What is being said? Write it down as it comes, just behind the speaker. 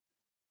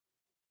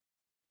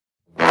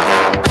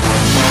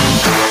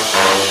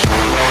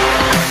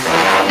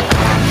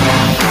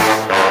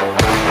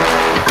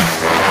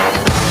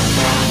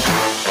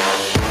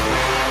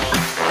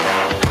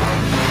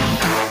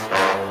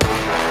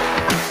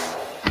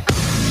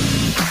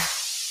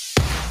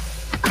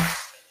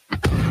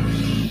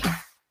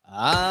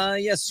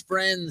yes,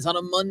 friends, on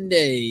a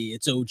Monday,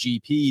 it's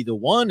OGP, the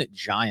One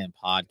Giant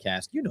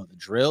Podcast. You know the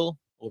drill.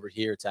 Over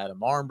here, it's Adam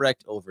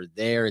Armbrecht. Over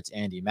there, it's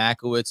Andy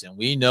Makowitz. And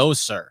we know,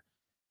 sir,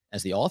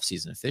 as the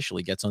offseason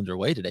officially gets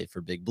underway today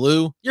for Big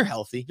Blue, you're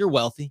healthy, you're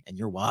wealthy, and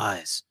you're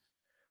wise.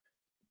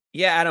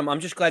 Yeah, Adam, I'm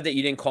just glad that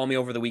you didn't call me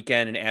over the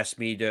weekend and ask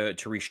me to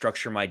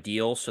restructure my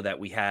deal so that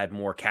we had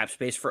more cap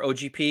space for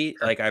OGP.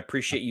 Like, I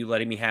appreciate you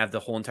letting me have the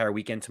whole entire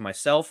weekend to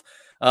myself.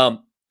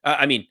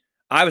 I mean,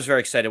 I was very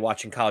excited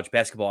watching college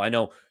basketball. I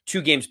know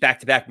 2 games back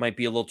to back might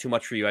be a little too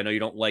much for you. I know you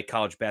don't like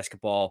college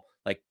basketball,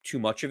 like too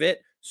much of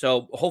it.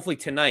 So hopefully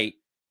tonight,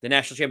 the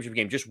national championship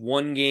game, just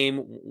one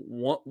game,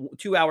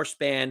 2 hour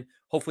span.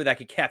 Hopefully that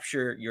could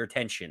capture your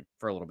attention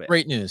for a little bit.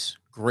 Great news.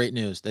 Great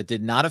news. That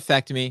did not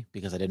affect me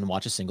because I didn't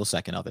watch a single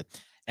second of it.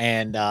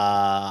 And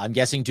I'm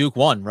guessing Duke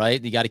won,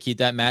 right? You got to keep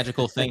that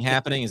magical thing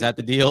happening. Is that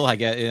the deal? I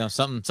get,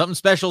 something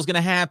special is going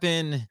to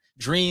happen.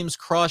 Dreams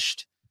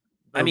crushed.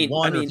 Or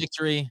won or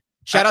victory.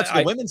 Shout out to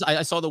the women's.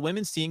 I saw the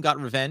women's team got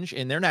revenge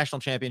in their national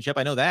championship.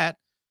 I know that.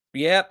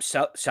 Yep,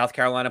 South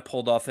Carolina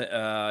pulled off,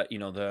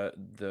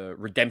 the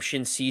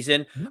redemption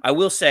season. I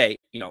will say,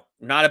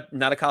 not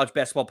a college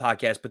basketball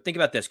podcast, but think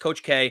about this: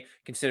 Coach K,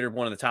 considered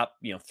one of the top,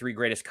 3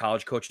 greatest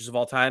college coaches of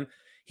all time.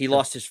 He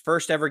lost his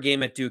first ever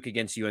game at Duke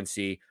against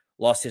UNC,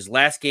 lost his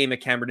last game at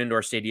Cameron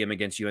Indoor Stadium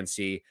against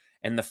UNC,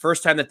 and the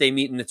first time that they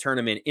meet in the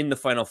tournament in the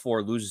Final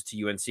Four, loses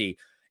to UNC.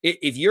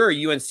 If you're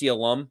a UNC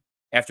alum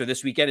after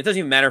this weekend, it doesn't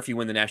even matter if you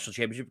win the national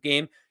championship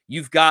game.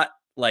 You've got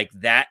like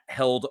that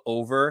held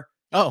over.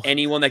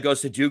 Anyone that goes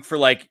to Duke for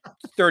like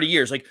 30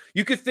 years. Like,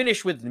 you could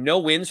finish with no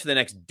wins for the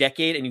next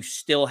decade and you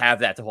still have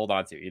that to hold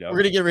on to, We're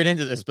going to get right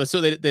into this, but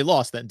so they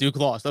lost then. Duke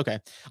lost. Okay.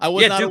 I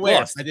was not Duke aware.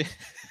 Lost. I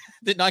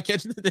did not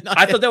catch.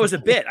 I thought that was a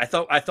bit. I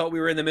thought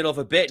we were in the middle of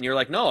a bit and you're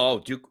like, no,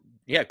 Duke.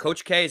 Yeah.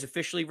 Coach K is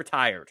officially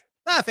retired.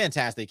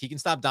 Fantastic. He can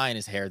stop dyeing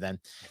his hair then.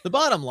 The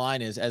bottom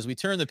line is, as we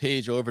turn the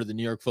page over to the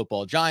New York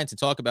Football Giants and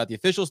talk about the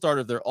official start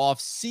of their off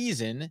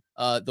season,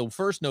 the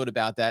first note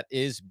about that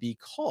is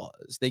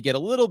because they get a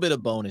little bit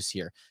of bonus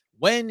here.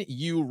 When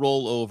you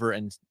roll over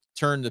and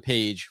turn the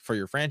page for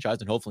your franchise,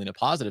 and hopefully in a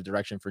positive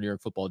direction for New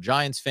York Football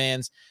Giants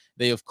fans,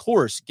 they, of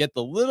course, get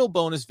the little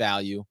bonus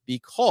value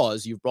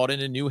because you've brought in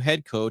a new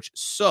head coach.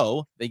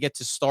 So they get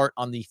to start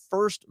on the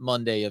first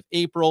Monday of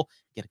April,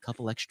 get a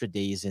couple extra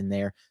days in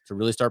there to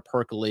really start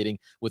percolating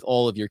with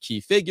all of your key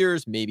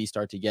figures, maybe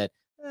start to get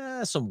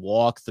some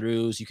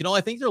walkthroughs. You can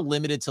I think they're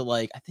limited to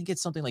I think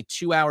it's something like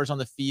 2 hours on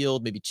the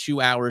field, maybe 2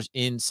 hours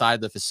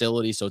inside the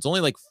facility. So it's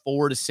only like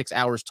 4 to 6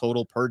 hours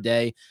total per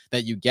day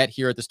that you get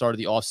here at the start of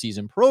the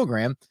offseason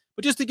program.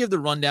 But just to give the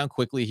rundown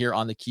quickly here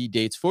on the key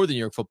dates for the New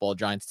York Football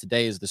Giants,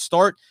 today is the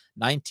start.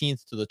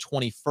 19th to the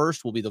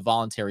 21st will be the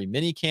voluntary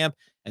mini camp.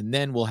 And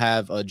then we'll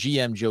have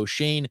GM Joe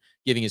Schoen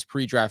giving his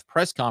pre-draft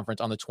press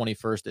conference on the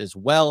 21st as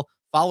well,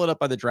 followed up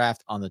by the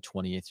draft on the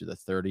 28th through the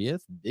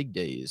 30th. Big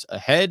days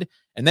ahead.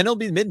 And then it'll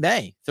be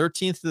mid-May,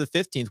 13th to the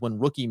 15th, when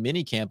rookie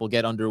mini camp will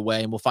get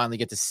underway, and we'll finally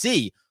get to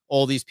see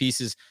all these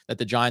pieces that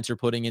the Giants are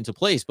putting into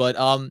place. But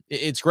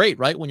it's great,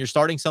 right? When you're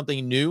starting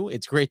something new,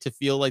 it's great to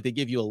feel like they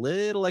give you a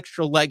little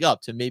extra leg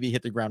up to maybe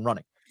hit the ground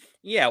running.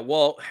 Yeah,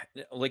 well,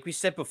 like we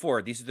said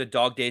before, these are the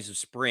dog days of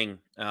spring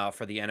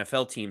for the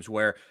NFL teams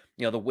where,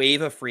 the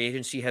wave of free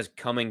agency has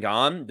come and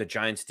gone. The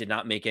Giants did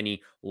not make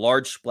any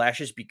large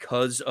splashes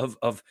because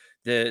of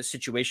the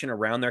situation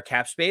around their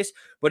cap space,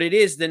 but it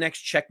is the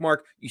next check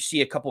mark. You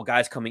see a couple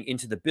guys coming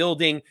into the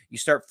building. You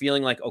start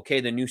feeling like, okay,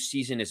 the new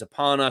season is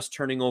upon us,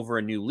 turning over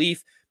a new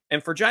leaf.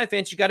 And for Giant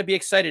fans, you got to be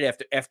excited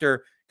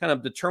after kind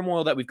of the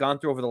turmoil that we've gone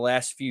through over the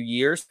last few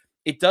years.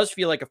 It does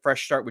feel like a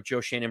fresh start with Joe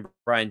Schoen and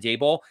Brian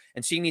Daboll,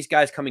 and seeing these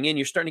guys coming in,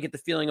 you're starting to get the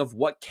feeling of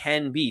what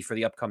can be for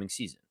the upcoming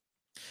season.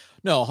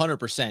 No,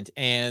 100%.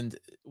 And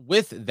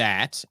with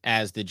that,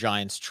 as the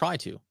Giants try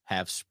to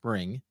have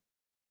spring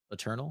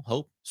eternal,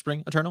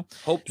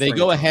 they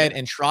go ahead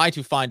and try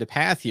to find a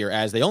path here,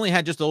 as they only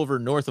had just over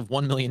north of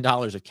 $1 million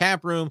of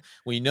cap room.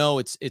 We know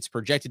it's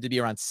projected to be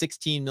around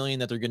 $16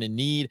 million that they're going to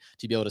need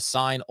to be able to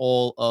sign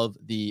all of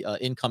the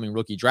incoming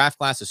rookie draft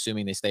class,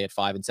 assuming they stay at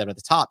 5 and 7 at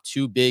the top.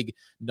 2 big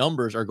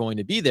numbers are going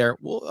to be there.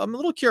 Well, I'm a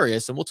little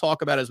curious, and we'll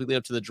talk about as we lead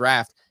up to the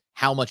draft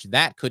how much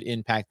that could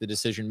impact the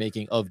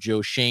decision-making of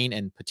Joe Schoen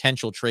and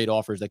potential trade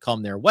offers that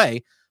come their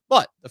way.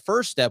 But the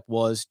first step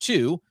was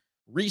to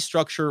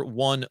restructure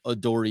one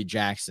Adoree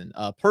Jackson.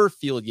 Per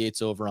Field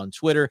Yates over on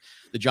Twitter,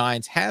 the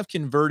Giants have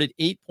converted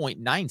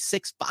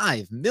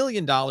 $8.965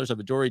 million of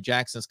Adoree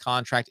Jackson's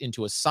contract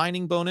into a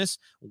signing bonus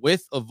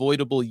with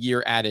avoidable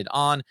year added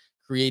on,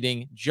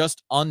 creating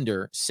just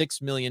under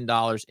 $6 million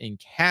in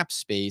cap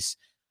space.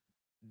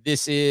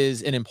 This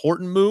is an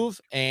important move,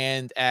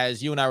 and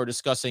as you and I were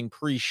discussing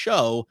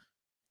pre-show,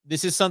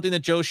 this is something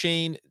that Joe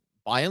Schoen,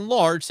 by and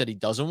large, said he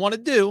doesn't want to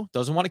do,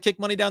 doesn't want to kick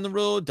money down the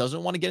road,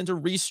 doesn't want to get into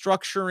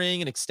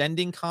restructuring and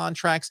extending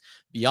contracts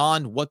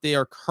beyond what they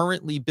are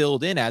currently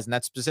billed in as, and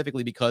that's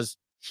specifically because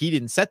he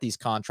didn't set these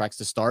contracts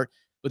to start.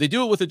 but they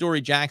do it with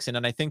Adoree Jackson,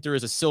 and I think there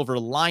is a silver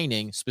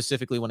lining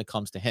specifically when it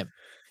comes to him.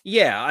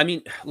 Yeah, I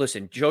mean,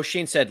 listen, Joe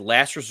Schoen said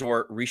last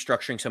resort,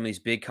 restructuring some of these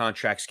big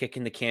contracts,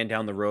 kicking the can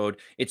down the road.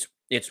 It's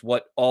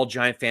what all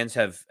Giant fans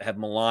have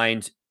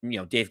maligned,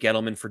 Dave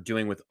Gettleman for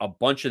doing with a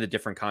bunch of the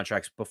different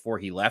contracts before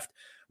he left,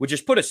 which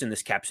has put us in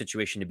this cap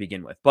situation to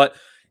begin with. But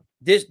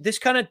this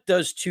kind of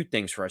does two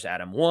things for us,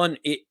 Adam. One,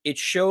 it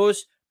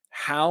shows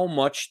how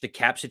much the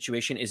cap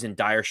situation is in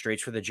dire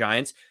straits for the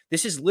Giants.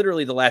 This is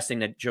literally the last thing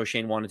that Joe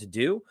Schoen wanted to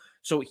do.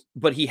 So,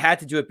 but he had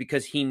to do it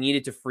because he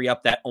needed to free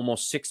up that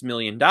almost $6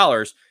 million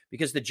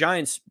because the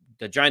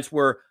Giants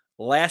were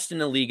last in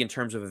the league in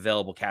terms of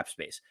available cap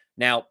space.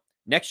 Now,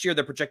 next year,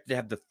 they're projected to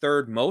have the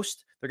third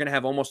most. They're going to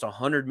have almost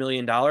 $100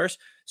 million.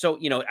 So,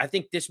 I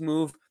think this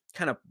move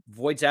kind of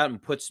voids out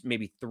and puts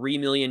maybe $3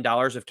 million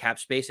of cap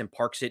space and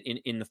parks it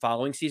in the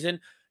following season.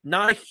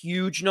 Not a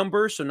huge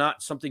number, so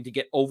not something to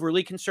get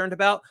overly concerned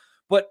about.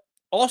 But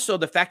also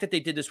the fact that they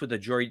did this with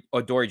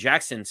Adoree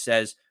Jackson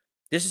says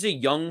this is a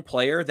young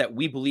player that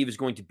we believe is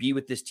going to be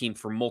with this team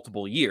for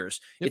multiple years.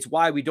 Yep. It's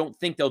why we don't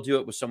think they'll do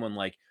it with someone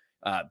like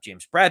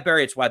James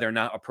Bradberry. It's why they're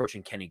not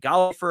approaching Kenny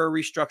Galladay for a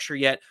restructure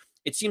yet.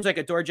 It seems like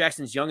Adoree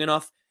Jackson's young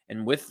enough,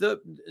 and with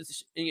the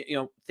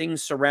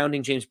things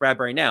surrounding James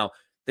Bradberry now,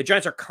 the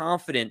Giants are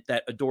confident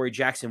that Adoree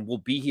Jackson will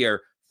be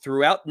here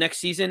throughout next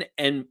season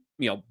and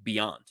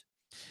beyond.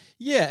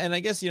 Yeah, and I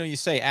guess, you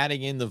say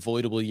adding in the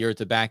voidable year at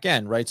the back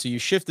end, right? So you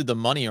shifted the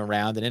money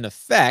around, and in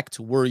effect,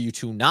 were you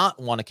to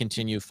not want to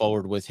continue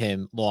forward with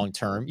him long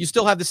term, you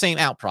still have the same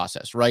out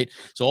process, right?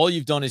 So all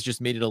you've done is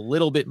just made it a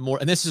little bit more.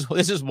 And this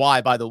is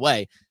why, by the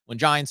way, when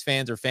Giants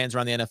fans or fans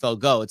around the NFL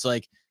go, it's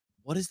like,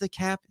 what is the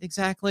cap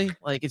exactly?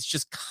 Like, it's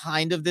just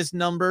kind of this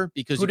number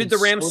because who did the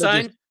Rams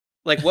sign?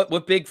 Like,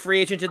 what big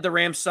free agent did the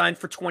Rams sign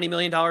for $20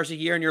 million a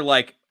year? And you're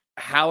like,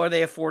 how are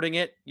they affording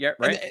it? Yeah,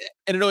 right.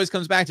 And it always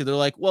comes back to, they're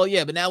like, well,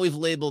 yeah, but now we've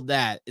labeled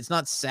that. It's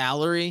not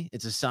salary.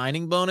 It's a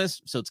signing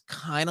bonus. So it's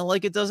kind of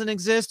like it doesn't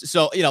exist.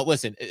 So,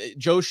 listen,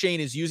 Joe Schoen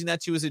is using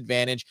that to his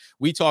advantage.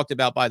 We talked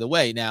about, by the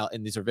way, now,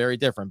 and these are very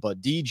different, but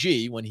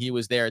DG, when he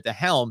was there at the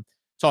helm,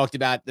 talked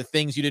about the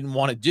things you didn't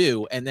want to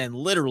do, and then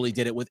literally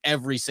did it with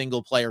every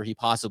single player he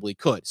possibly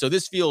could. So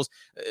this feels,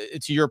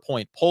 to your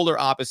point, polar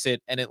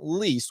opposite. And at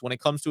least when it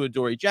comes to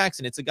Adoree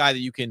Jackson, it's a guy that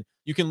you can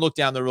look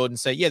down the road and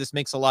say, yeah, this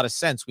makes a lot of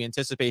sense. We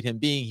anticipate him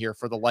being here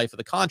for the life of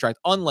the contract,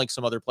 unlike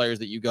some other players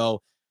that you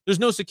go, there's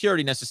no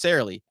security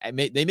necessarily.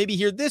 They may be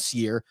here this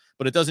year,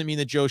 but it doesn't mean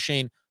that Joe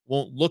Schoen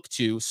won't look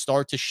to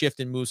start to shift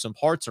and move some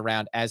parts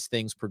around as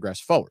things progress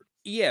forward.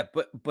 Yeah,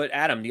 but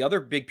Adam, the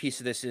other big piece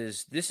of this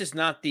is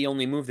not the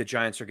only move the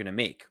Giants are going to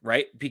make,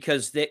 right?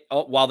 Because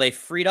while they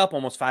freed up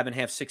almost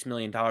 $5.5–6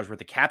 million worth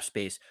of cap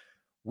space,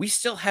 we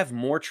still have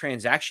more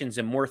transactions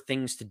and more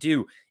things to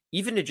do,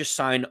 even to just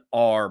sign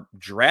our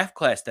draft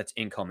class that's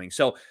incoming.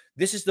 So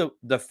this is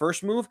the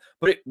first move,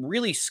 but it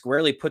really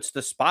squarely puts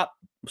the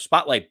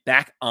spotlight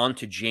back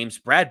onto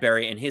James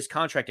Bradberry and his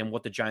contract and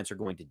what the Giants are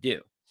going to do.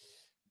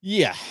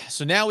 Yeah.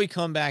 So now we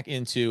come back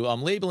into,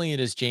 I'm labeling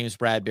it as James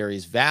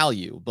Bradberry's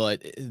value,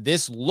 but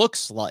this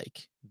looks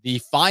like the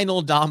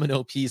final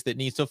domino piece that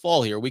needs to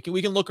fall here. We can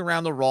look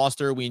around the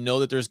roster. We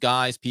know that there's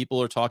guys,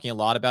 people are talking a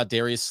lot about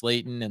Darius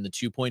Slayton and the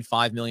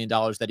 $2.5 million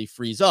that he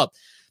frees up.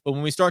 But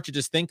when we start to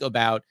just think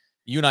about,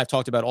 you and I have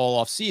talked about all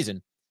off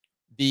season,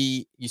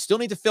 you still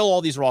need to fill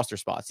all these roster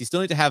spots. You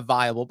still need to have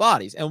viable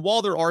bodies. And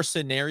while there are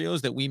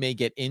scenarios that we may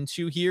get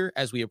into here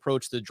as we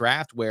approach the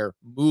draft where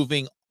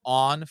moving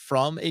on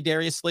from a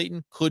Darius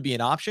Slayton could be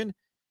an option,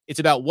 it's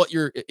about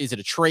is it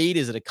a trade?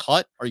 Is it a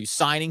cut? Are you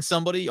signing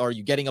somebody? Are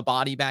you getting a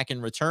body back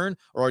in return?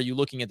 Or are you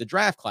looking at the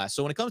draft class?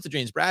 So when it comes to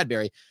James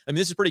Bradberry, I mean,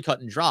 this is pretty cut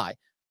and dry.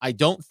 I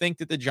don't think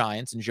that the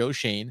Giants and Joe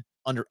Schoen,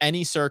 under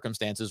any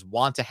circumstances,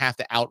 want to have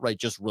to outright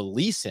just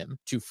release him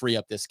to free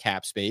up this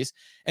cap space.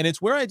 And it's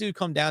where I do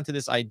come down to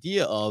this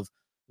idea of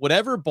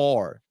whatever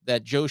bar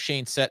that Joe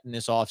Schoen set in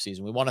this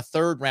offseason. We want a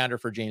third rounder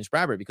for James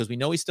Bradberry because we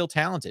know he's still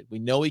talented. We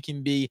know he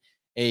can be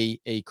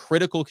a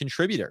critical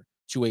contributor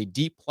to a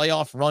deep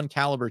playoff run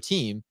caliber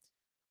team.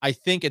 I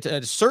think at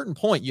a certain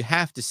point, you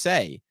have to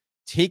say,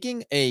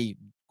 taking a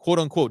quote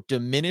unquote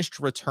diminished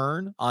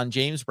return on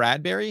James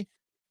Bradberry,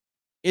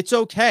 it's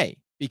okay.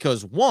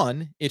 Because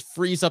one, it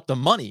frees up the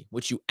money,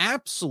 which you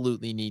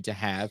absolutely need to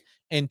have.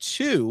 And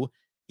two,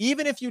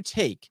 even if you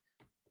take,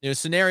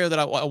 scenario that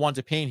I want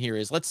to paint here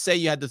is, let's say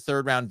you had the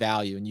third round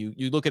value and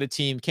you look at a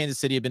team, Kansas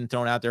City had been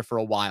thrown out there for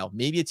a while,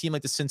 maybe a team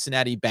like the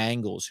Cincinnati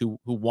Bengals who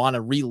want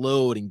to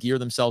reload and gear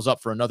themselves up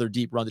for another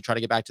deep run to try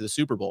to get back to the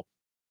Super Bowl.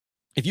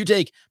 If you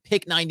take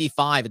pick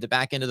 95 at the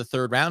back end of the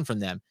third round from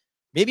them,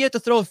 maybe you have to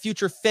throw a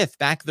future fifth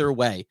back their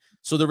way.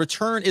 So the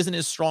return isn't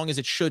as strong as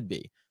it should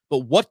be. But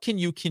what can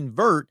you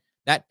convert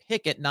that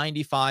pick at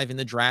 95 in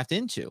the draft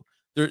into?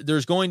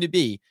 There's going to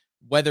be,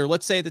 whether,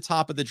 let's say at the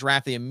top of the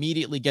draft, they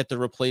immediately get the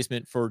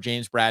replacement for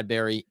James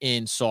Bradberry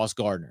in Sauce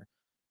Gardner.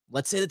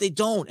 Let's say that they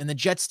don't, and the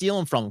Jets steal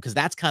him from him, because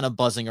that's kind of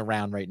buzzing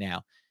around right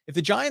now. If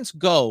the Giants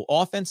go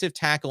offensive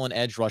tackle and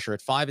edge rusher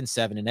at 5 and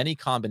 7 in any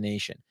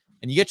combination,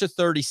 and you get to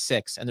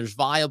 36, and there's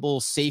viable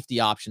safety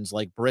options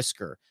like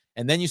Brisker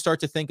And then you start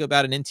to think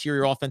about an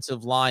interior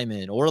offensive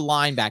lineman or a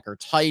linebacker,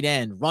 tight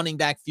end, running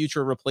back,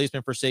 future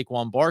replacement for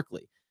Saquon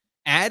Barkley.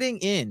 Adding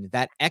in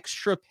that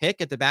extra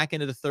pick at the back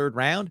end of the third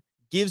round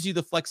gives you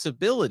the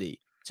flexibility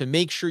to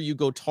make sure you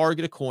go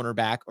target a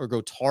cornerback or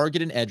go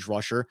target an edge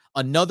rusher,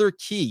 another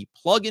key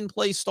plug and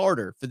play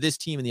starter for this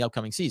team in the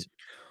upcoming season.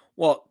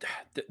 Well,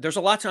 there's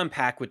a lot to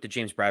unpack with the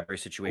James Bradbury Oh,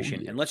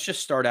 situation. yeah. And let's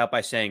just start out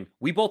by saying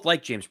we both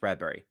like James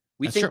Bradbury.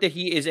 We That's think true. that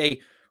he is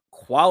a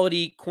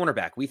quality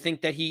cornerback. We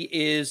think that he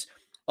is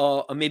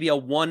maybe a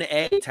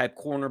 1A type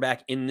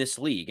cornerback in this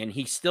league. And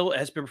he still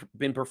has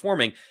been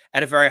performing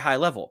at a very high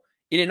level.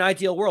 In an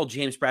ideal world,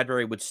 James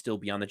Bradbury would still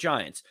be on the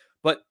Giants.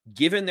 But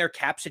given their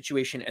cap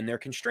situation and their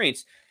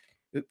constraints,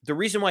 the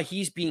reason why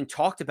he's being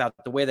talked about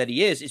the way that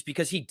he is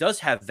because he does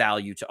have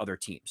value to other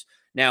teams.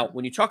 Now,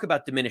 when you talk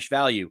about diminished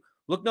value,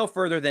 look no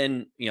further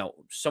than,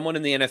 someone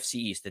in the NFC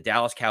East, the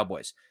Dallas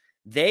Cowboys.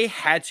 They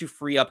had to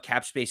free up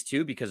cap space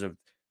too because of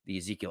the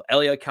Ezekiel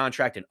Elliott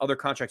contract and other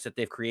contracts that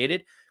they've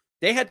created.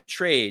 They had to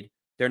trade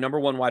their number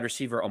one wide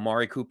receiver,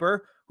 Amari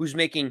Cooper, who's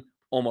making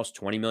almost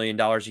 $20 million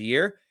a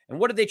year. And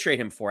what did they trade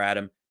him for,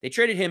 Adam? They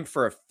traded him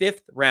for a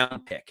 5th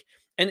round pick.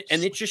 And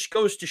it just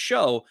goes to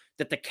show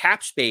that the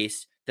cap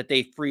space that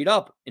they freed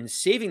up in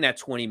saving that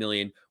 20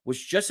 million was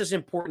just as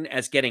important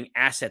as getting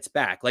assets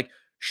back. Like,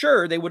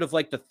 sure, they would have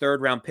liked the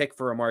 3rd round pick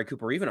for Amari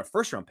Cooper, or even a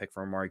 1st round pick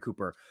for Amari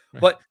Cooper,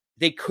 but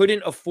they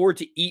couldn't afford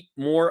to eat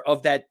more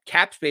of that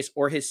cap space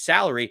or his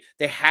salary.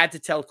 They had to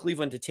tell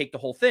Cleveland to take the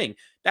whole thing.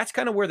 That's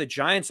kind of where the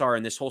Giants are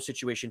in this whole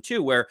situation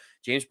too, where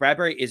James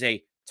Bradbury is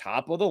a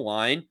top of the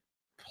line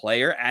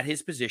player at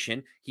his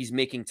position. He's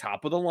making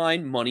top of the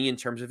line money in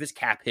terms of his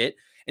cap hit.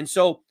 And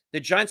so the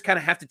Giants kind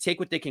of have to take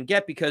what they can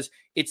get because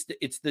it's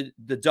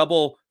the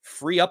double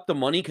free up the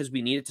money because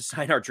we needed to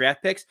sign our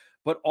draft picks,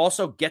 but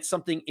also get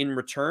something in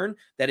return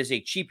that is a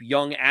cheap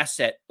young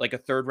asset like a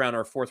 3rd round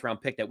or a 4th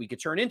round pick that we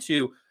could turn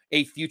into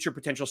a future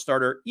potential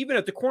starter, even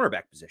at the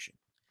cornerback position.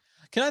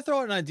 Can I throw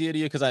out an idea to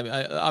you? Because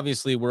I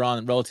obviously we're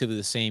on relatively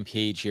the same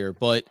page here,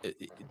 but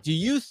do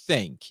you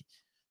think?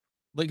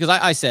 Because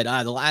I said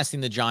the last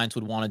thing the Giants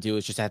would want to do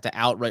is just have to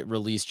outright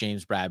release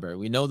James Bradbury.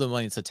 We know the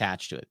money that's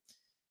attached to it.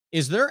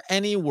 Is there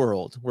any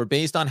world where,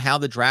 based on how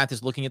the draft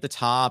is looking at the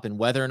top and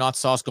whether or not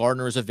Sauce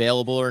Gardner is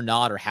available or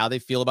not, or how they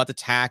feel about the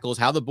tackles,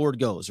 how the board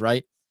goes,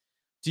 right?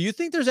 Do you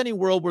think there's any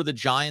world where the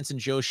Giants and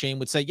Joe Schoen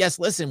would say, yes,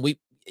 listen, we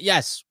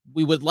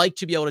would like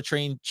to be able to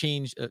trade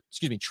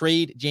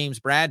James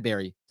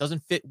Bradbury.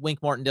 Doesn't fit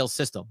Wink Martindale's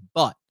system.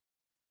 But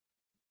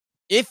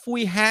if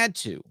we had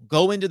to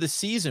go into the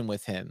season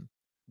with him,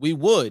 we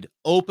would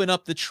open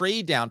up the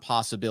trade down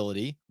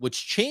possibility,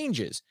 which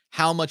changes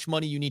how much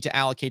money you need to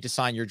allocate to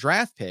sign your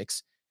draft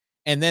picks.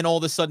 And then all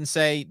of a sudden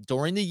say,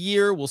 during the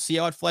year, we'll see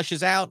how it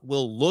fleshes out.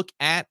 We'll look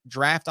at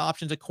draft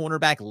options at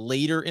cornerback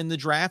later in the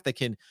draft that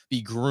can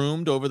be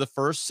groomed over the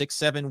first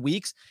 6-7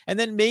 weeks. And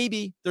then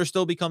maybe there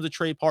still becomes a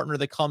trade partner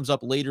that comes up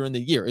later in the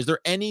year. Is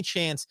there any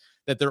chance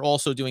that they're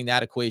also doing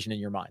that equation in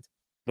your mind?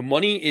 The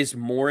money is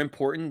more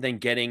important than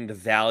getting the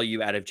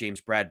value out of James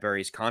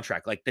Bradbury's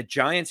contract. Like, the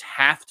Giants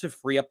have to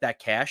free up that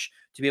cash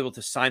to be able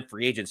to sign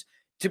free agents.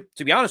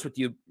 To be honest with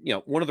you,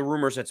 one of the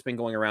rumors that's been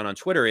going around on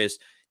Twitter is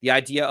the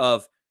idea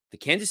of the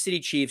Kansas City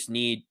Chiefs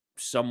need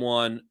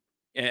someone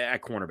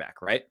at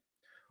cornerback, right?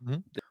 Mm-hmm.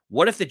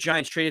 What if the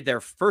Giants traded their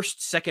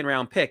 2nd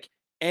round pick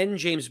and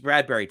James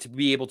Bradbury to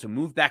be able to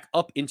move back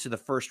up into the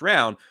 1st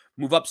round,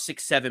 move up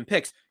 6-7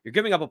 picks? You're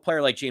giving up a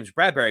player like James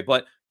Bradbury,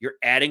 but you're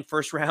adding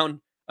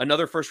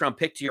another 1st round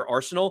pick to your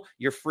arsenal.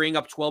 You're freeing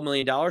up $12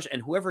 million.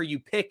 And whoever you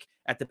pick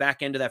at the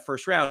back end of that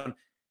 1st round,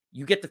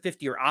 you get the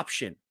 5th-year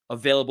option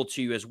available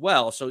to you as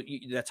well. So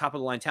that top of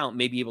the line talent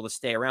may be able to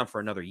stay around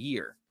for another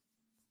year.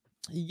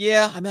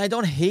 Yeah, I mean, I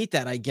don't hate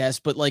that, I guess,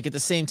 but like at the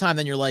same time,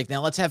 then you're like,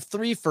 now let's have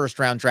 3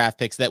 first-round draft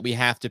picks that we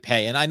have to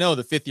pay. And I know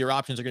the 5th-year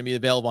options are going to be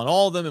available on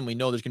all of them, and we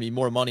know there's going to be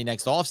more money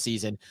next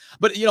offseason.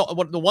 But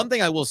the one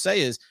thing I will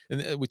say is,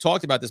 and we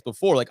talked about this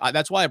before, like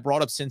that's why I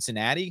brought up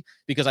Cincinnati,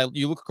 because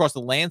you look across the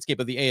landscape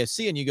of the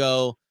AFC and you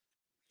go,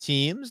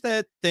 teams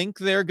that think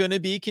they're going to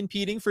be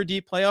competing for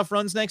deep playoff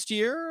runs next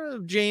year,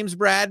 James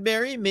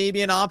Bradbury,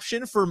 maybe an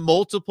option for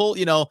multiple,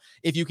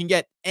 if you can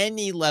get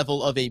any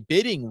level of a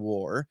bidding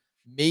war,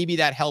 maybe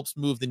that helps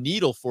move the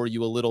needle for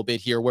you a little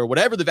bit here, where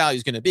whatever the value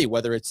is going to be,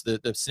 whether it's the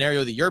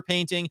scenario that you're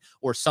painting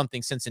or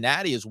something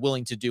Cincinnati is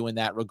willing to do in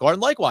that regard.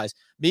 And likewise,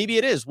 maybe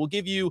it is, we'll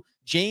give you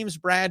James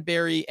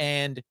Bradbury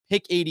and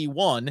pick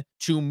 81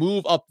 to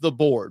move up the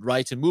board,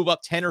 right? To move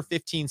up 10 or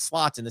 15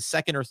 slots in the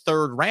 2nd or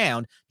 3rd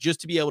round,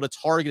 just to be able to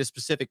target a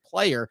specific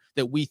player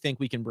that we think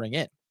we can bring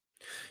in.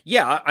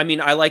 Yeah, I mean,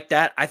 I like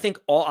that. I think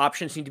all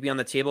options need to be on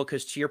the table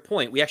because, to your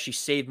point, we actually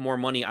save more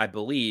money, I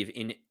believe,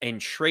 in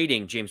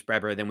trading James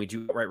Bradbury than we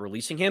do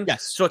releasing him.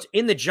 Yes. So it's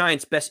in the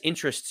Giants' best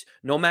interests,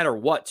 no matter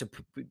what, to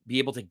be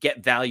able to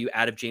get value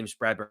out of James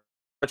Bradbury.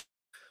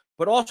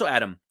 But also,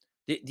 Adam,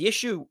 the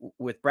issue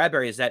with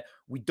Bradbury is that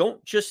we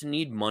don't just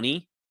need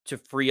money to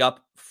free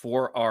up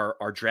for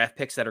our draft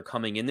picks that are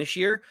coming in this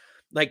year.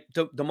 Like,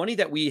 the money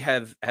that we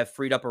have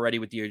freed up already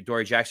with the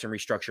Adoree Jackson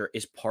restructure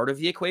is part of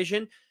the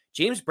equation.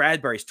 James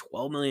Bradbury's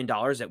 $12 million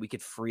that we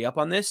could free up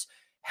on this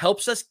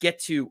helps us get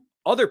to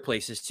other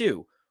places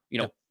too.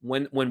 Yep.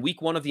 When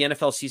week 1 of the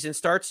NFL season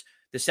starts,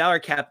 the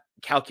salary cap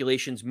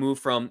calculations move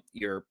from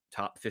your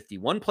top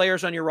 51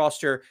 players on your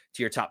roster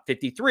to your top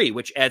 53,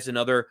 which adds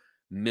another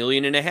 $1.5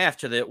 million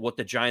to what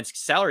the Giants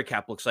salary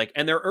cap looks like.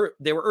 And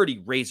they were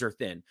already razor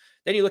thin.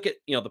 Then you look at,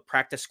 the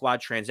practice squad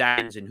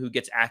transactions and who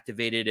gets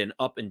activated and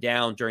up and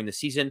down during the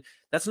season.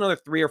 That's another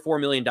 $3 or $4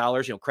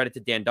 million. Credit to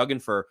Dan Duggan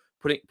for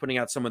putting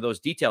out some of those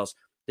details.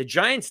 The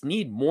Giants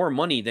need more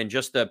money than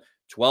just the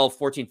 12,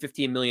 14,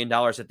 $15 million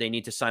that they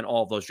need to sign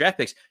all of those draft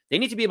picks. They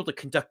need to be able to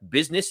conduct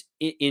business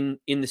in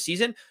the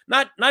season.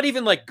 Not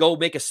even like go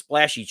make a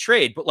splashy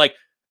trade, but like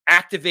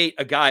activate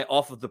a guy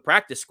off of the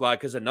practice squad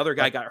because another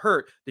guy got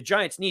hurt. The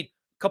Giants need a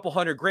couple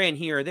 $100,000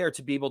 here or there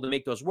to be able to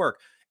make those work.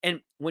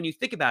 And when you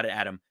think about it,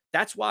 Adam,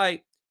 that's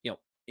why,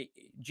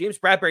 James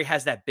Bradbury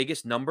has that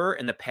biggest number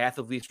in the path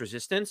of least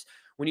resistance.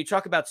 When you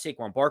talk about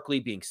Saquon Barkley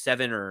being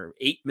 $7 or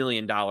 $8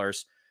 million,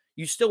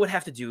 you still would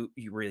have to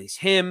you release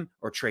him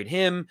or trade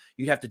him.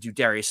 You'd have to do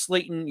Darius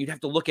Slayton. You'd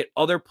have to look at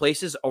other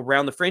places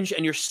around the fringe,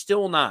 and you're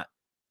still not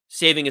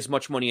saving as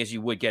much money as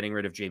you would getting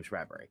rid of James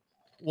Bradbury.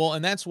 Well,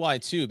 and that's why,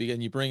 too, because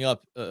you bring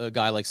up a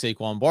guy like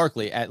Saquon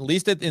Barkley, at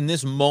least in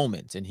this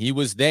moment, and he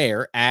was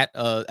there at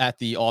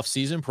the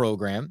offseason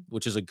program,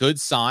 which is a good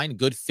sign,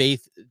 good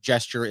faith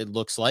gesture, it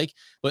looks like.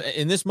 But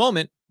in this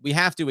moment, we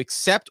have to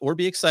accept or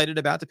be excited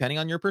about, depending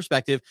on your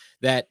perspective,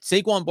 that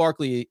Saquon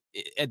Barkley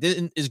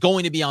is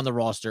going to be on the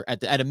roster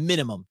at a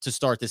minimum to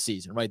start the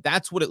season, right?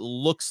 That's what it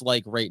looks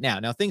like right now.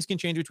 Now, things can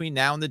change between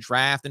now and the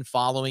draft and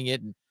following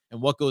it and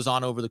what goes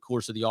on over the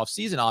course of the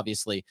offseason,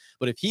 obviously.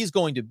 But if he's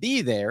going to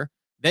be there,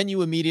 then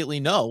you immediately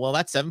know, well,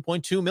 that's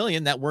 $7.2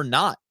 million that we're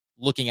not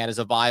looking at as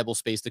a viable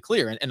space to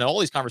clear. And all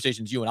these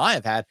conversations you and I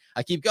have had,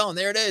 I keep going,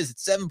 there it is.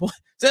 It's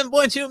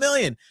 $7.2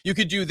 million. You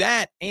could do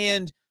that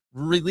and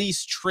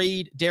release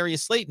trade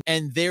Darius Slayton.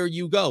 And there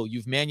you go.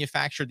 You've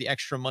manufactured the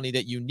extra money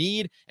that you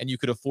need, and you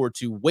could afford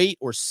to wait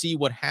or see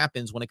what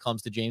happens when it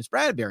comes to James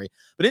Bradbury.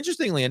 But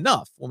interestingly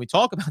enough, when we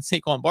talk about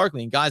Saquon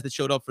Barkley and guys that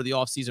showed up for the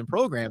offseason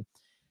program,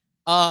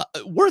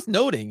 worth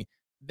noting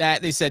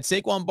that they said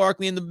Saquon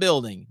Barkley in the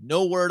building.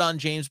 No word on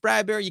James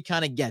Bradbury. You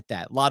kind of get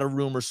that. A lot of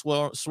rumors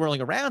swirling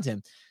around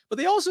him. But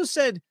they also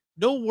said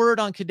no word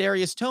on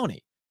Kadarius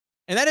Toney.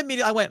 And that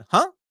immediately I went,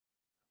 huh?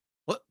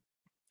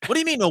 What do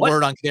you mean no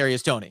word on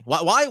Kadarius Toney?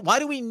 Why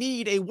do we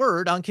need a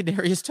word on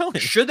Kadarius Toney?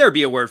 Should there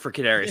be a word for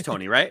Kadarius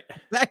Toney, right?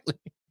 Exactly.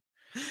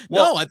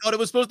 Well, no, I thought it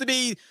was supposed to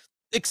be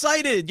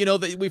excited.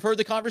 We've heard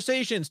the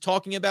conversations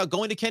talking about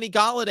going to Kenny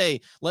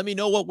Golladay. Let me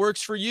know what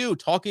works for you.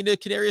 Talking to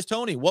Kadarius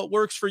Toney, what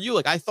works for you?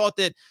 Like, I thought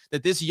that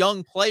this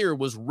young player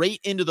was right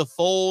into the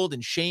fold,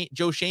 and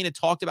Joe Schoen had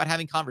talked about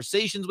having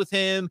conversations with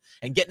him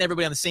and getting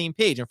everybody on the same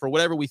page. And for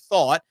whatever we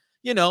thought,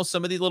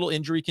 some of the little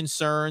injury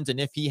concerns, and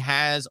if he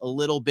has a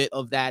little bit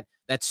of that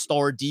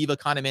star diva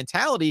kind of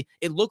mentality,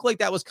 it looked like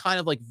that was kind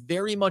of like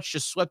very much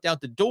just swept out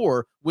the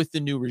door with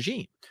the new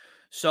regime.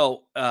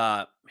 So,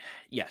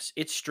 yes,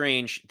 it's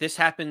strange. This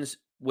happens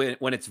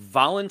when it's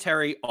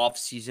voluntary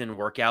off-season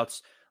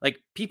workouts. Like,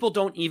 people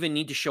don't even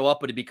need to show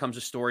up, but it becomes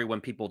a story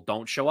when people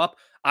don't show up.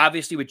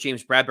 Obviously, with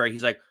James Bradbury,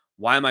 he's like,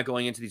 why am I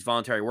going into these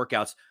voluntary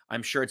workouts?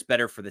 I'm sure it's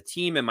better for the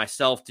team and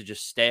myself to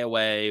just stay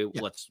away.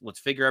 Yeah. Let's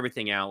figure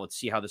everything out. Let's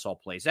see how this all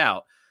plays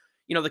out.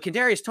 The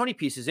Kadarius Toney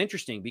piece is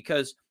interesting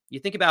because you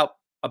think about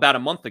a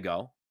month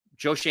ago,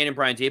 Joe Schoen and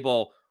Brian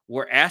Daboll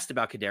were asked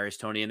about Kadarius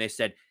Toney, and they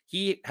said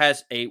he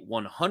has a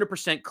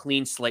 100%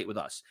 clean slate with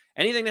us.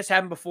 Anything that's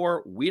happened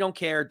before, we don't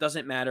care.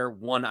 Doesn't matter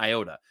one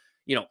iota.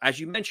 As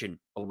you mentioned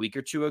a week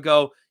or two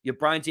ago, you have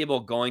Brian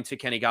Daboll going to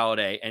Kenny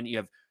Golladay, and you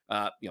have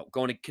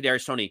going to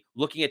Kadarius Toney,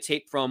 looking at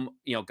tape from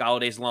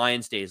Galladay's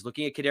Lions days,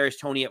 looking at Kadarius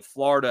Toney at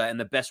Florida and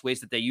the best ways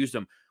that they used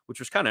him, which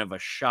was kind of a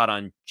shot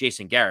on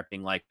Jason Garrett,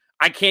 being like,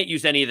 I can't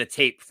use any of the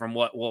tape from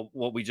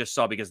what we just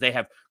saw because they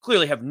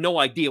clearly have no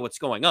idea what's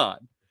going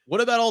on.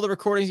 What about all the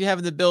recordings you have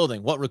in the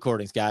building? What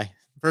recordings, guy?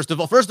 First of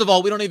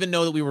all, we don't even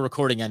know that we were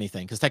recording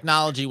anything because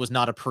technology was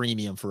not a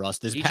premium for us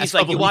this past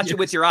couple of years. You watch it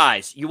with your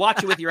eyes. You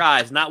watch it with your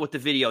eyes, not with the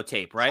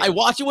videotape, right? I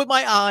watch it with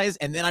my eyes,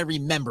 and then I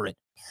remember it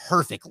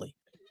perfectly.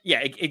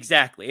 Yeah,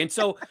 exactly. And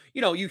so,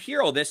 you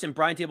hear all this, and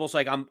Brian Daboll's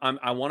like,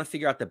 I want to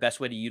figure out the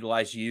best way to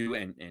utilize you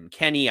and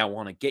Kenny. I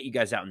want to get you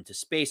guys out into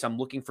space. I'm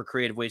looking for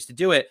creative ways to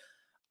do it.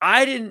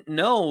 I didn't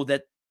know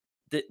that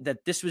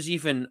this was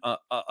even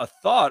a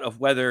thought of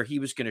whether he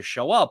was going to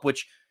show up,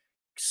 which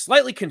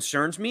slightly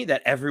concerns me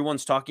that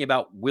everyone's talking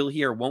about will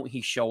he or won't he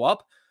show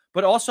up.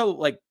 But also,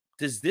 like,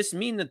 does this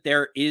mean that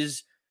there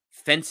is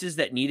fences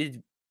that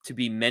needed to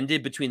be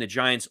mended between the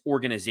Giants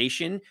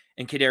organization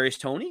and Kadarius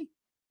Toney?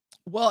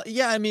 Well,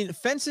 yeah, I mean,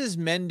 fences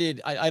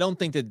mended. I don't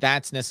think that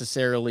that's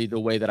necessarily the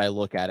way that I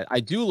look at it. I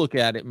do look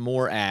at it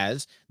more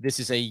as this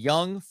is a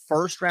young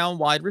first-round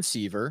wide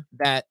receiver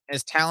that,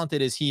 as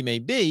talented as he may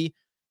be,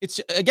 it's,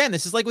 again,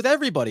 this is like with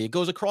everybody. It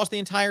goes across the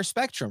entire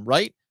spectrum,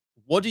 right?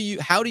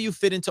 How do you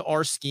fit into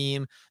our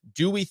scheme?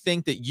 Do we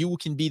think that you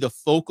can be the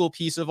focal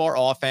piece of our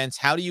offense?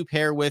 How do you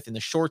pair with, in the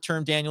short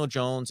term, Daniel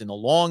Jones, in the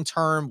long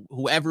term,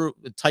 whoever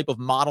type of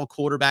model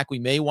quarterback we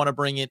may want to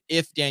bring in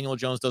if Daniel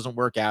Jones doesn't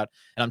work out?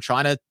 And I'm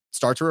trying to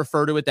start to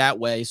refer to it that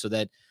way so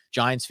that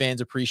Giants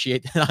fans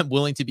appreciate that I'm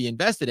willing to be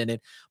invested in it.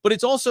 But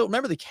it's also,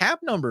 remember, the cap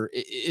number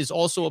is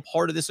also a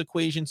part of this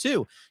equation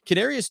too.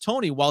 Kadarius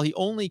Toney, while he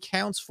only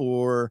counts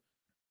for,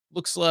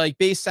 looks like,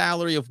 base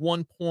salary of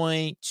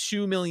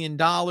 $1.2 million.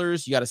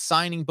 You got a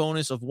signing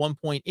bonus of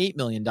 $1.8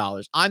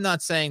 million. I'm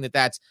not saying that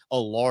that's a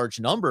large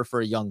number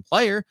for a young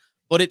player,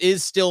 but it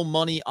is still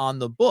money on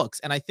the books.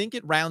 And I think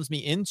it rounds me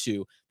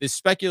into this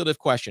speculative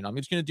question. I'm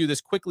just going to do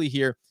this quickly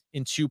here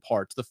in two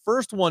parts. The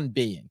first one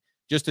being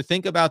just to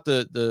think about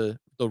the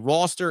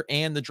roster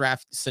and the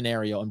draft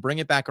scenario and bring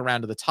it back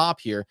around to the top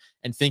here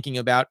and thinking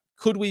about,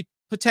 could we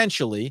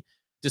potentially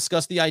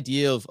discuss the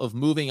idea of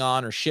moving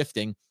on or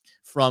shifting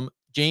from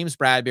James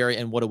Bradberry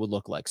and what it would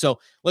look like. So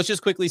let's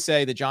just quickly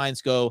say the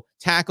Giants go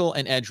tackle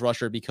and edge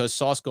rusher because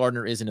Sauce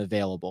Gardner isn't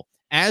available.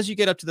 As you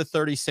get up to the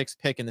 36th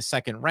pick in the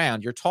second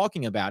round, you're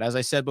talking about, as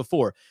I said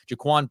before,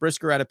 Jaquan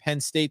Brisker out of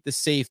Penn State, the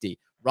safety.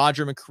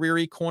 Roger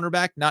McCreary,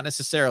 cornerback, not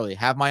necessarily.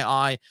 Have my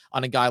eye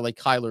on a guy like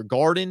Kyler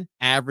Gordon,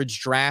 average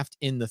draft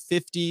in the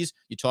 50s.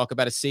 You talk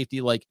about a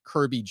safety like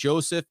Kirby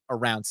Joseph,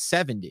 around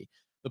 70.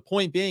 The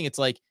point being, it's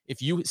like,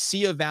 if you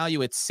see a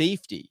value at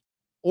safety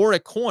or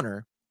at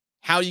corner,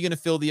 how are you going to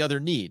fill the other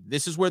need?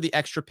 This is where the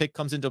extra pick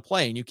comes into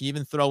play. And you can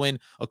even throw in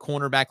a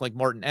cornerback like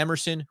Martin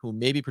Emerson, who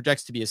maybe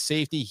projects to be a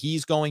safety.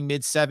 He's going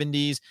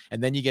mid-70s.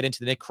 And then you get into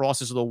the Nick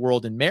Crosses of the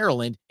world in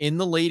Maryland in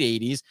the late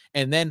 80s.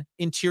 And then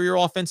interior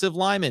offensive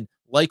linemen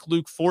like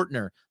Luke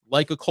Fortner,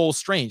 like a Cole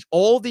Strange.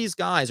 All these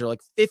guys are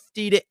like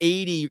 50 to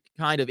 80,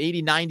 kind of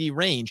 80, 90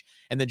 range.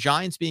 And the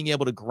Giants being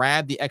able to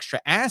grab the extra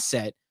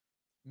asset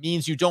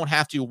means you don't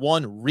have to,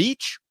 one,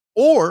 reach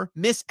or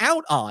miss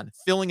out on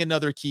filling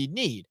another key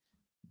need.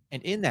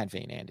 And in that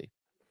vein, Andy,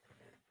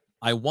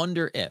 I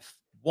wonder if,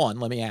 one,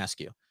 let me ask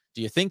you,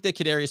 do you think that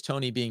Kadarius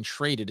Toney being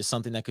traded is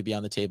something that could be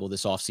on the table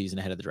this offseason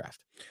ahead of the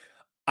draft?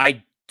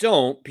 I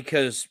don't,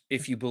 because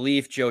if you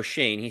believe Joe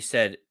Schoen, he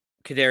said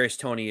Kadarius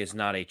Toney is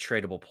not a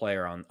tradable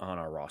player on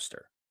our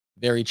roster.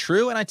 Very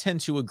true, and I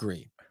tend to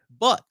agree.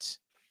 But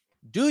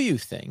do you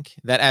think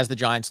that as the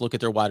Giants look at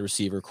their wide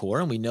receiver core,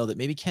 and we know that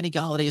maybe Kenny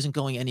Golladay isn't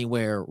going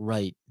anywhere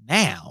right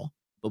now,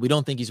 but we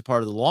don't think he's a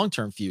part of the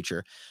long-term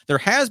future, there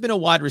has been a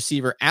wide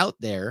receiver out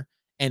there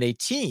and a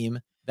team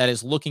that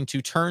is looking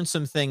to turn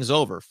some things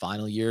over.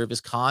 Final year of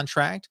his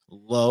contract,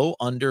 low,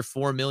 under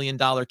 $4 million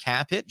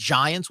cap hit,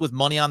 Giants with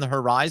money on the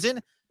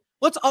horizon.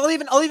 I'll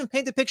even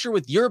paint the picture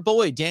with your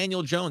boy,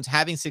 Daniel Jones,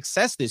 having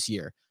success this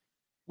year.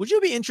 Would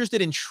you be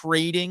interested in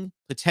trading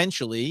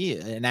potentially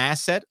an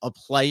asset, a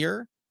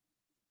player,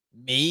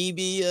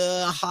 maybe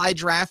a high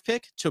draft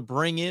pick to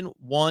bring in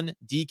one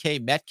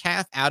DK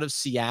Metcalf out of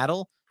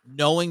Seattle,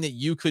 knowing that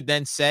you could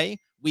then say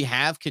we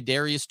have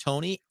Kadarius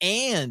Toney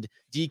and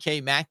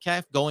DK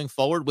Metcalf going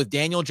forward with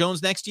Daniel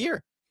Jones next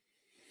year?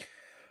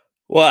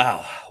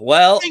 Wow.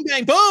 Well, bang,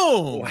 bang,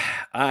 boom.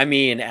 I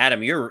mean,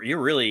 Adam, you're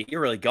really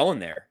going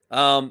there.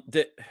 All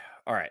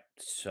right.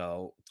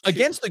 So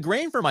against the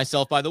grain for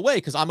myself, by the way,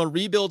 because I'm a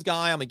rebuild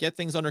guy. I'm gonna get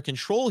things under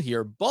control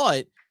here,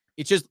 but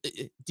it's just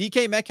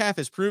DK Metcalf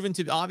has proven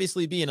to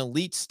obviously be an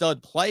elite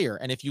stud player.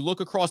 And if you look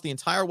across the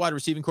entire wide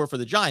receiving core for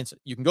the Giants,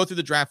 you can go through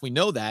the draft. We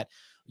know that.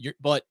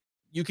 But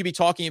you could be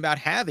talking about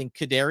having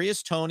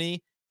Kadarius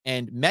Toney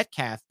and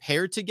Metcalf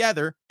paired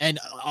together. And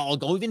I'll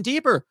go even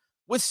deeper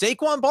with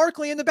Saquon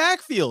Barkley in the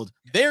backfield.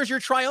 There's your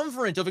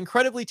triumvirate of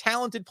incredibly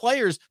talented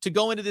players to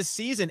go into this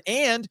season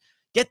and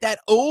get that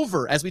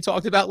over, as we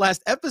talked about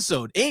last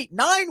episode.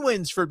 8-9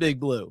 wins for Big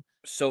Blue.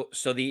 So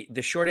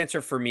the short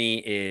answer for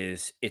me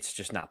is it's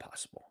just not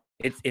possible.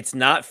 It's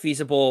not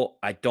feasible.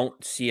 I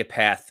don't see a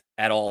path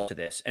at all to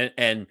this.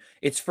 And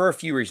it's for a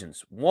few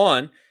reasons.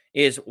 One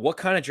is, what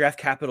kind of draft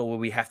capital will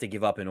we have to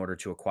give up in order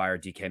to acquire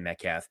DK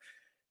Metcalf?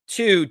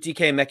 Two,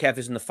 DK Metcalf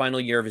is in the final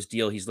year of his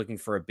deal. He's looking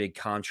for a big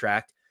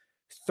contract.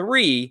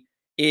 Three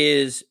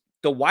is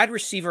the wide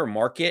receiver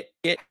market.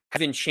 It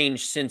hasn't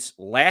changed since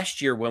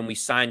last year when we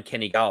signed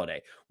Kenny Golladay.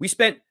 We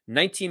spent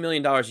 $19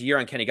 million a year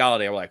on Kenny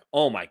Golladay. We're like,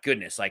 oh my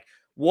goodness, like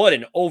what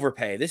an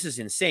overpay. This is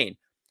insane.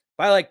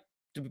 By like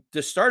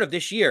the start of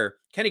this year,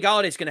 Kenny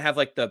Golladay is going to have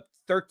like the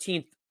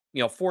 13th,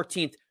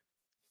 14th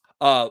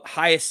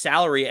highest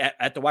salary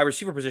at the wide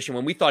receiver position,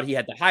 when we thought he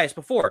had the highest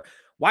before.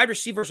 Wide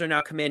receivers are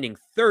now commanding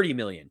 $30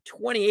 million,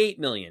 $28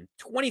 million,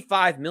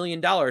 $25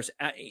 million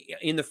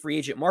in the free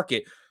agent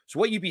market. So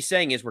what you'd be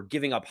saying is we're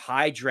giving up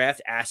high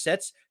draft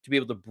assets to be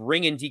able to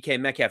bring in DK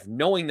Metcalf,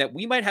 knowing that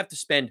we might have to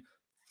spend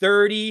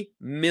 $30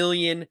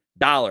 million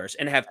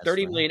and have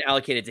 $30 million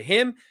allocated to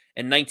him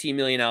and $19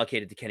 million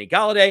allocated to Kenny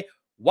Golladay,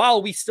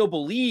 while we still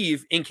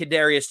believe in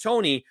Kadarius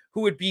Toney,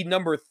 who would be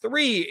number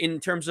 3 in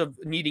terms of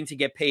needing to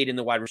get paid in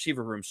the wide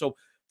receiver room. So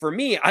for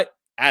me,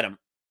 Adam,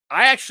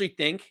 I actually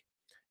think,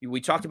 we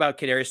talked about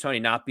Kadarius Toney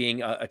not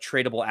being a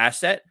tradable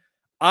asset.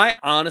 I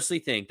honestly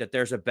think that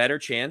there's a better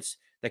chance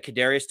that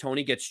Kadarius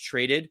Toney gets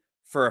traded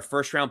for a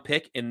first round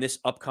pick in this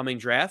upcoming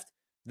draft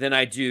than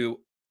I do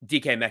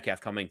DK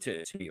Metcalf coming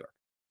to New York.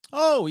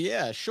 Oh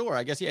yeah, sure.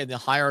 I guess yeah, in the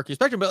hierarchy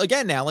spectrum. But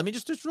again, now let me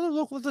just really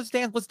look. Let's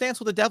dance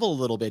with the devil a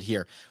little bit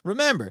here.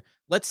 Remember,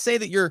 let's say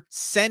that you're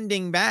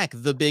sending back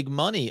the big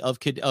money of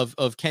Kenny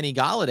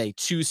Golladay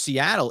to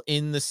Seattle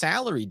in the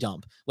salary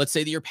dump. Let's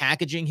say that you're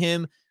packaging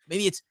him.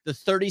 Maybe it's the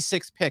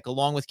 36th pick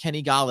along with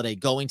Kenny Golladay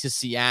going to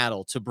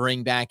Seattle to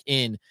bring back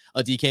in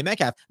a DK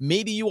Metcalf.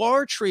 Maybe you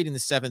are trading the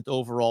 7th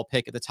overall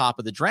pick at the top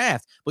of the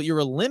draft, but you're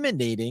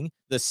eliminating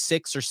the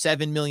 $6 or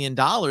 $7 million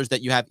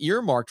that you have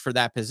earmarked for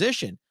that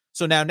position.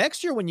 So now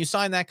next year when you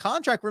sign that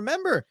contract,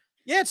 remember,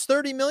 yeah, it's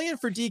 30 million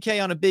for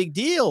DK on a big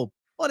deal,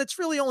 but it's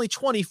really only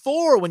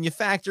 24 when you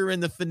factor in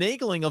the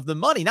finagling of the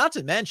money, not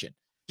to mention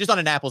just on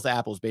an apples to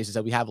apples basis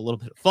that we have a little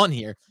bit of fun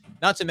here.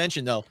 Not to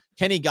mention though,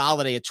 Kenny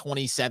Golladay at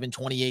 27,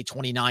 28,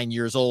 29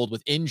 years old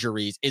with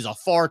injuries is a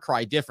far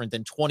cry different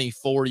than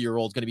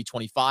 24-year-old, going to be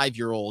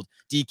 25-year-old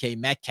DK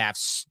Metcalf,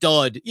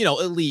 stud,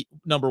 elite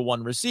number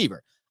one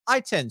receiver. I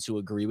tend to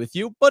agree with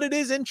you, but it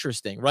is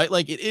interesting, right?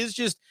 Like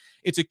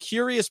it's a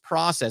curious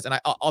process. And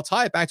I'll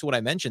tie it back to what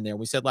I mentioned there.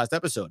 We said last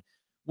episode,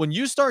 when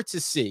you start to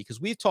see,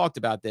 because we've talked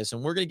about this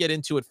and we're going to get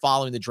into it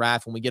following the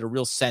draft when we get a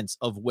real sense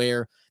of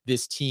where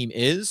this team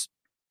is.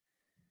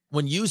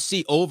 When you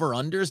see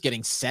over-unders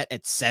getting set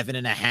at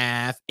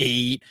 7.5,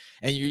 8,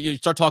 and you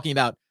start talking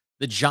about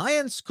the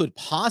Giants could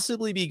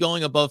possibly be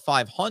going above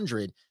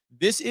 500,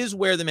 this is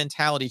where the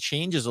mentality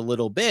changes a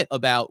little bit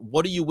about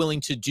what are you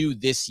willing to do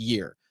this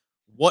year?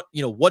 What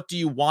do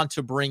you want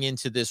to bring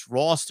into this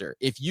roster?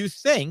 If you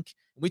think,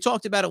 we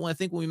talked about it when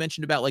we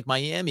mentioned about like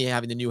Miami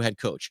having the new head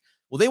coach.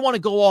 Well, they want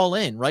to go all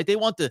in, right? They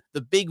want the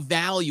big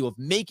value of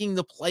making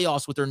the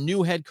playoffs with their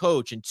new head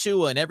coach and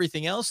Tua and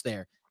everything else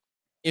there.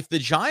 If the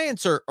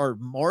Giants are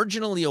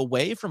marginally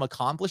away from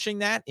accomplishing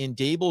that in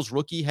Daboll's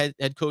rookie head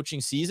coaching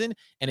season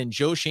and in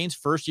Joe Schoen's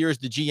first year as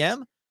the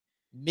GM,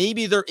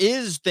 maybe there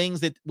is things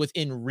that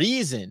within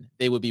reason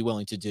they would be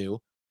willing to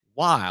do,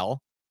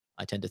 while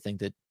I tend to think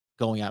that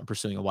going out and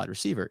pursuing a wide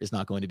receiver is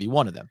not going to be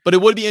one of them. But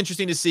it would be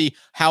interesting to see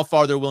how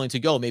far they're willing to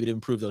go, maybe to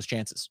improve those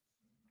chances.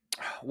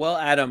 Well,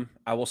 Adam,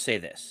 I will say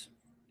this.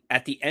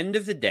 At the end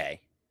of the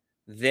day,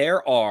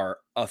 there are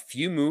a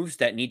few moves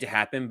that need to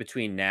happen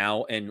between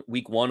now and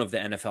week 1 of the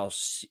NFL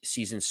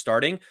season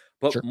starting,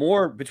 but Sure.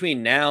 more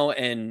between now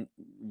and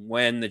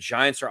when the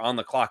Giants are on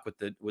the clock with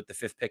the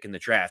 5th pick in the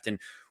draft. And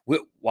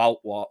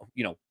while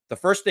the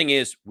first thing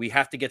is we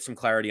have to get some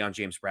clarity on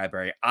James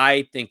Bradberry.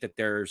 I think that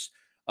there's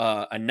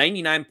a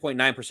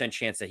 99.9%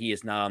 chance that he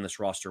is not on this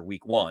roster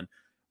week 1.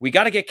 We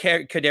got to get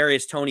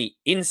Kadarius Toney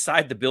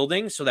inside the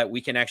building so that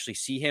we can actually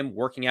see him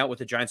working out with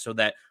the Giants so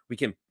that we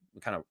can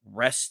kind of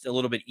rest a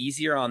little bit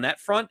easier on that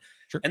front.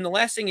 Sure. And the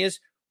last thing is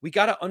we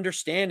got to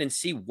understand and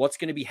see what's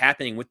going to be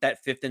happening with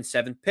that 5th and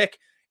 7th pick.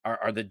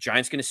 Are the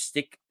Giants going to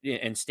stick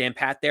and stand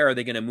pat there? Are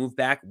they going to move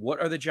back? What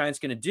are the Giants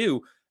going to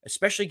do,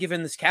 especially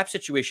given this cap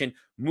situation?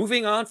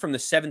 Moving on from the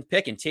 7th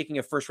pick and taking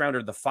a first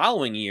rounder the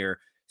following year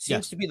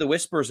seems to be the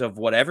whispers of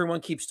what everyone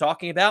keeps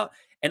talking about.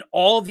 And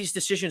all of these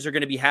decisions are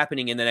going to be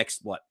happening in the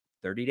next,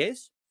 30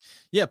 days?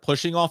 Yeah,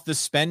 pushing off the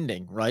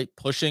spending, right?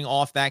 Pushing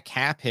off that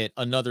cap hit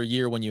another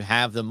year when you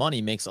have the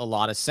money makes a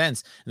lot of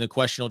sense. And the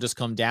question will just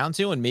come down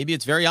to, and maybe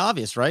it's very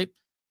obvious, right?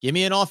 Give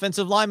me an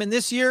offensive lineman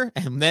this year,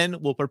 and then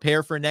we'll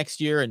prepare for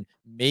next year and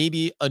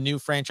maybe a new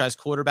franchise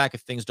quarterback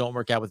if things don't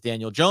work out with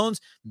Daniel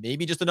Jones.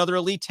 Maybe just another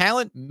elite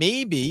talent.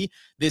 Maybe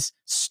this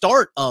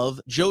start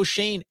of Joe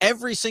Schoen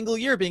every single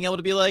year being able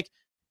to be like,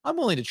 I'm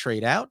willing to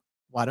trade out.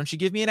 Why don't you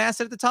give me an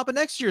asset at the top of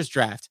next year's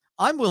draft?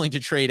 I'm willing to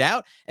trade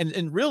out.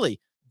 And really,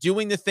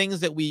 doing the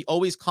things that we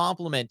always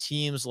compliment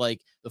teams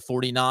like the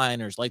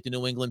 49ers, like the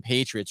New England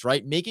Patriots,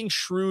 right? Making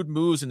shrewd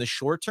moves in the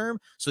short term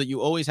so that you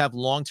always have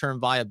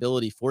long-term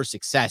viability for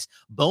success.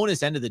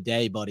 Bonus end of the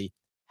day, buddy.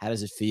 How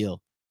does it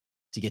feel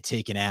to get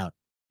taken out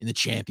in the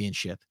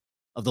championship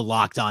of the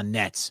Locked On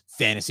Nets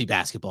Fantasy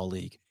Basketball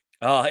League?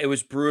 Oh, it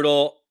was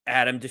brutal.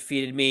 Adam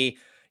defeated me.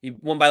 He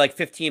won by like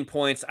 15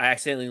 points. I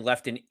accidentally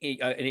left an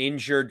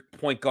injured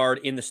point guard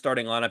in the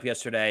starting lineup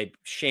yesterday.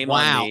 Shame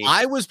on me.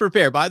 I was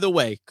prepared. By the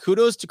way,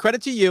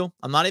 credit to you.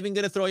 I'm not even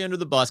going to throw you under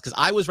the bus because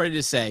I was ready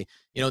to say,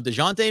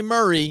 DeJounte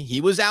Murray,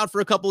 he was out for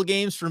a couple of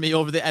games for me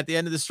at the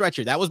end of the stretch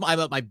here. That was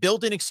my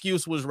built-in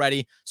excuse was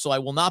ready, so I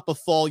will not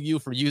befall you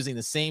for using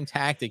the same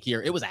tactic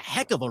here. It was a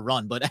heck of a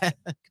run, but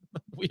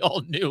we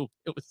all knew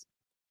it was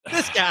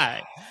this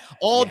guy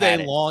all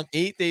day long,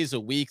 8 days a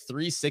week,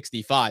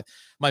 365.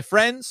 My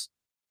friends,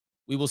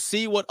 we will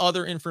see what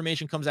other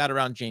information comes out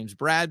around James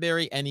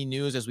Bradberry, any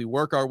news as we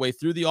work our way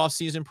through the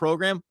offseason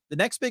program. The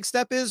next big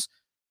step is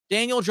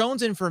Daniel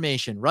Jones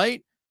information,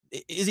 right?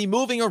 Is he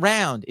moving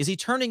around? Is he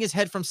turning his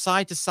head from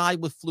side to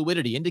side with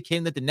fluidity,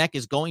 indicating that the neck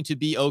is going to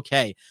be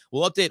okay?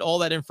 We'll update all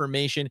that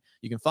information.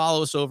 You can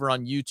follow us over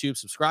on YouTube,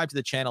 subscribe to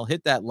the channel,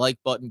 hit that like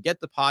button, get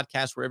the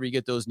podcast wherever you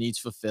get those needs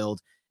fulfilled.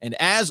 And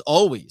as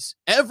always,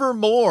 ever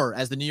more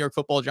as the New York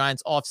Football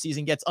Giants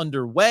offseason gets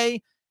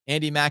underway,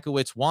 Andy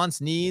Makowitz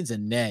wants, needs,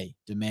 and nay,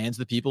 demands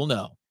the people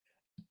know.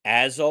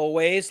 As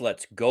always,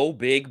 let's go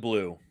Big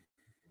Blue.